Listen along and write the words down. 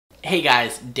Hey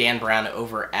guys, Dan Brown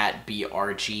over at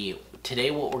BRG. Today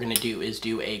what we're going to do is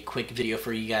do a quick video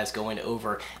for you guys going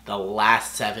over the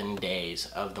last 7 days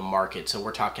of the market. So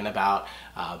we're talking about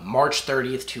March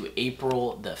 30th to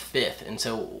April the 5th. And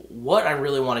so what I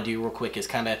really want to do real quick is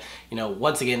kind of,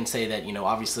 once again say that,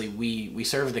 obviously we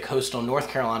serve the coastal North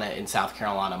Carolina and South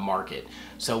Carolina market.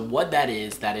 So what that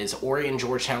is Horry and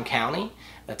Georgetown County.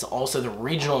 That's also the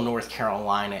regional North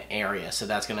Carolina area. So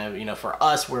that's going to, for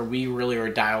us, where we really are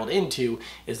dialed into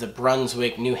is the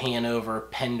Brunswick, New Hanover,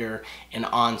 Pender, and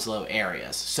Onslow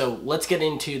areas. So let's get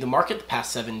into the market the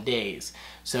past 7 days.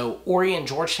 So Horry and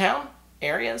Georgetown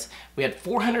areas, we had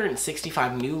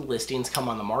 465 new listings come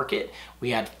on the market. We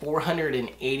had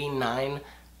 489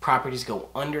 properties go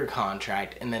under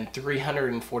contract, and then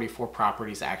 344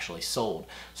 properties actually sold.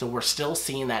 So we're still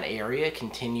seeing that area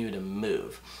continue to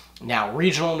move. Now,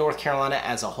 regional North Carolina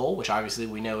as a whole, which obviously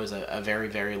we know is a very,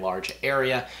 very large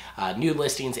area, new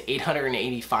listings,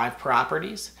 885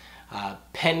 properties.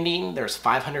 Pending, there's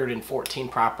 514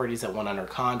 properties that went under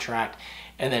contract,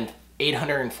 and then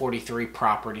 843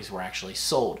 properties were actually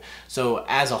sold. So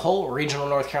as a whole, regional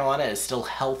North Carolina is still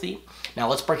healthy. Now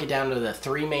let's break it down to the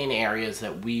three main areas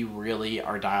that we really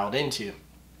are dialed into.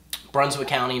 Brunswick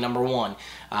County, number one.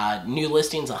 New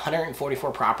listings,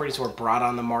 144 properties were brought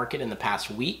on the market in the past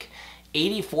week.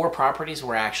 84 properties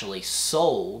were actually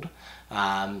sold.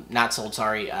 Not sold,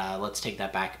 sorry, let's take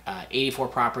that back. 84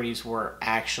 properties were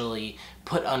actually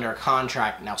put under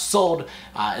contract. Now sold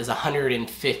is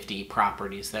 150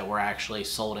 properties that were actually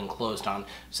sold and closed on.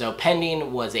 So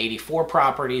pending was 84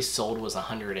 properties, sold was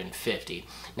 150.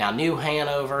 Now New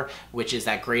Hanover, which is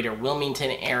that greater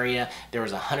Wilmington area, there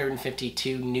was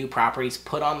 152 new properties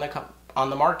put on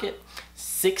the market.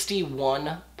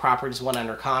 61 properties went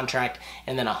under contract,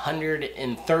 and then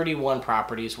 131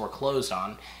 properties were closed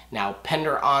on. Now,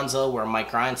 Pender, Onslow, where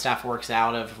Mike Grindstaff works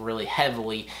out of really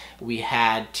heavily, we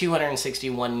had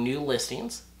 261 new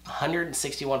listings,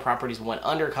 161 properties went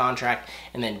under contract,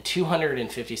 and then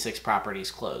 256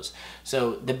 properties closed.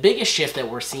 So the biggest shift that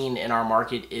we're seeing in our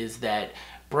market is that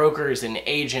brokers and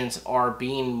agents are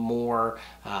being more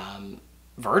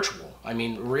virtual. I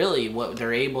mean, really what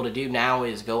they're able to do now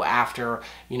is go after,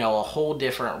 a whole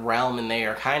different realm, and they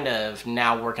are kind of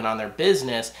now working on their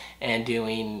business and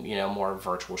doing, more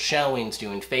virtual showings,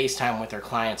 doing FaceTime with their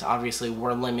clients. Obviously,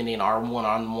 we're limiting our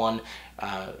one-on-one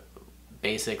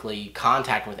basically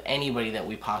contact with anybody that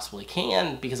we possibly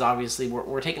can, because obviously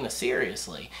we're taking this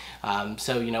seriously.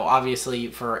 So obviously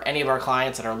for any of our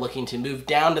clients that are looking to move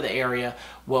down to the area,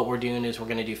 what we're doing is we're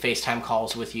going to do FaceTime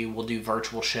calls with you. We'll do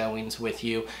virtual showings with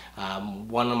you.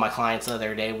 One of my clients the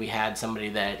other day, we had somebody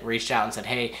that reached out and said,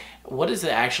 hey, what is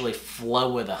the actually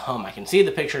flow of the home? I can see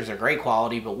the pictures are great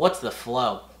quality, but what's the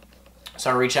flow? So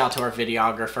I reached out to our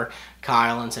videographer,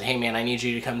 Kyle, and said, hey man, I need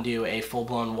you to come do a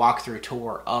full-blown walkthrough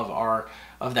tour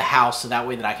of the house, so that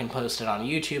way that I can post it on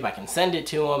YouTube, I can send it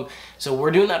to them. So we're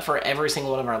doing that for every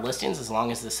single one of our listings, as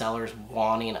long as the seller's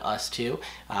wanting us to.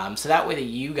 So that way that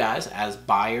you guys, as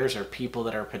buyers or people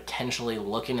that are potentially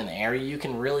looking in the area, you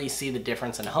can really see the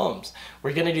difference in homes.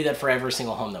 We're going to do that for every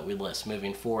single home that we list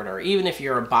moving forward. Or even if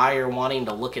you're a buyer wanting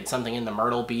to look at something in the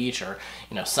Myrtle Beach, or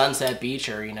Sunset Beach,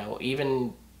 or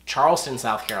even Charleston,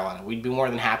 South Carolina, we'd be more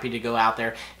than happy to go out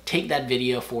there, take that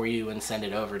video for you, and send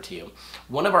it over to you.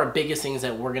 One of our biggest things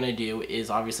that we're going to do is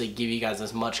obviously give you guys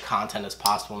as much content as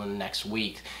possible in the next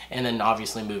week, and then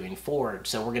obviously moving forward.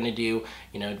 So we're going to do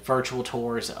virtual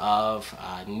tours of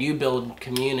new build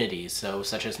communities, so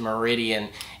such as Meridian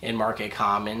in Market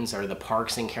Commons, or the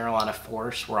parks in Carolina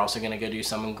Forest. We're also going to go do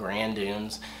some in Grand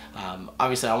Dunes.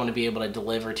 Obviously I want to be able to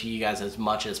deliver to you guys as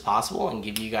much as possible and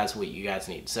give you guys what you guys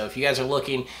need. So if you guys are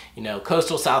looking,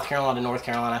 coastal South Carolina, North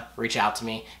Carolina, reach out to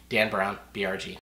me. Dan Brown, BRG.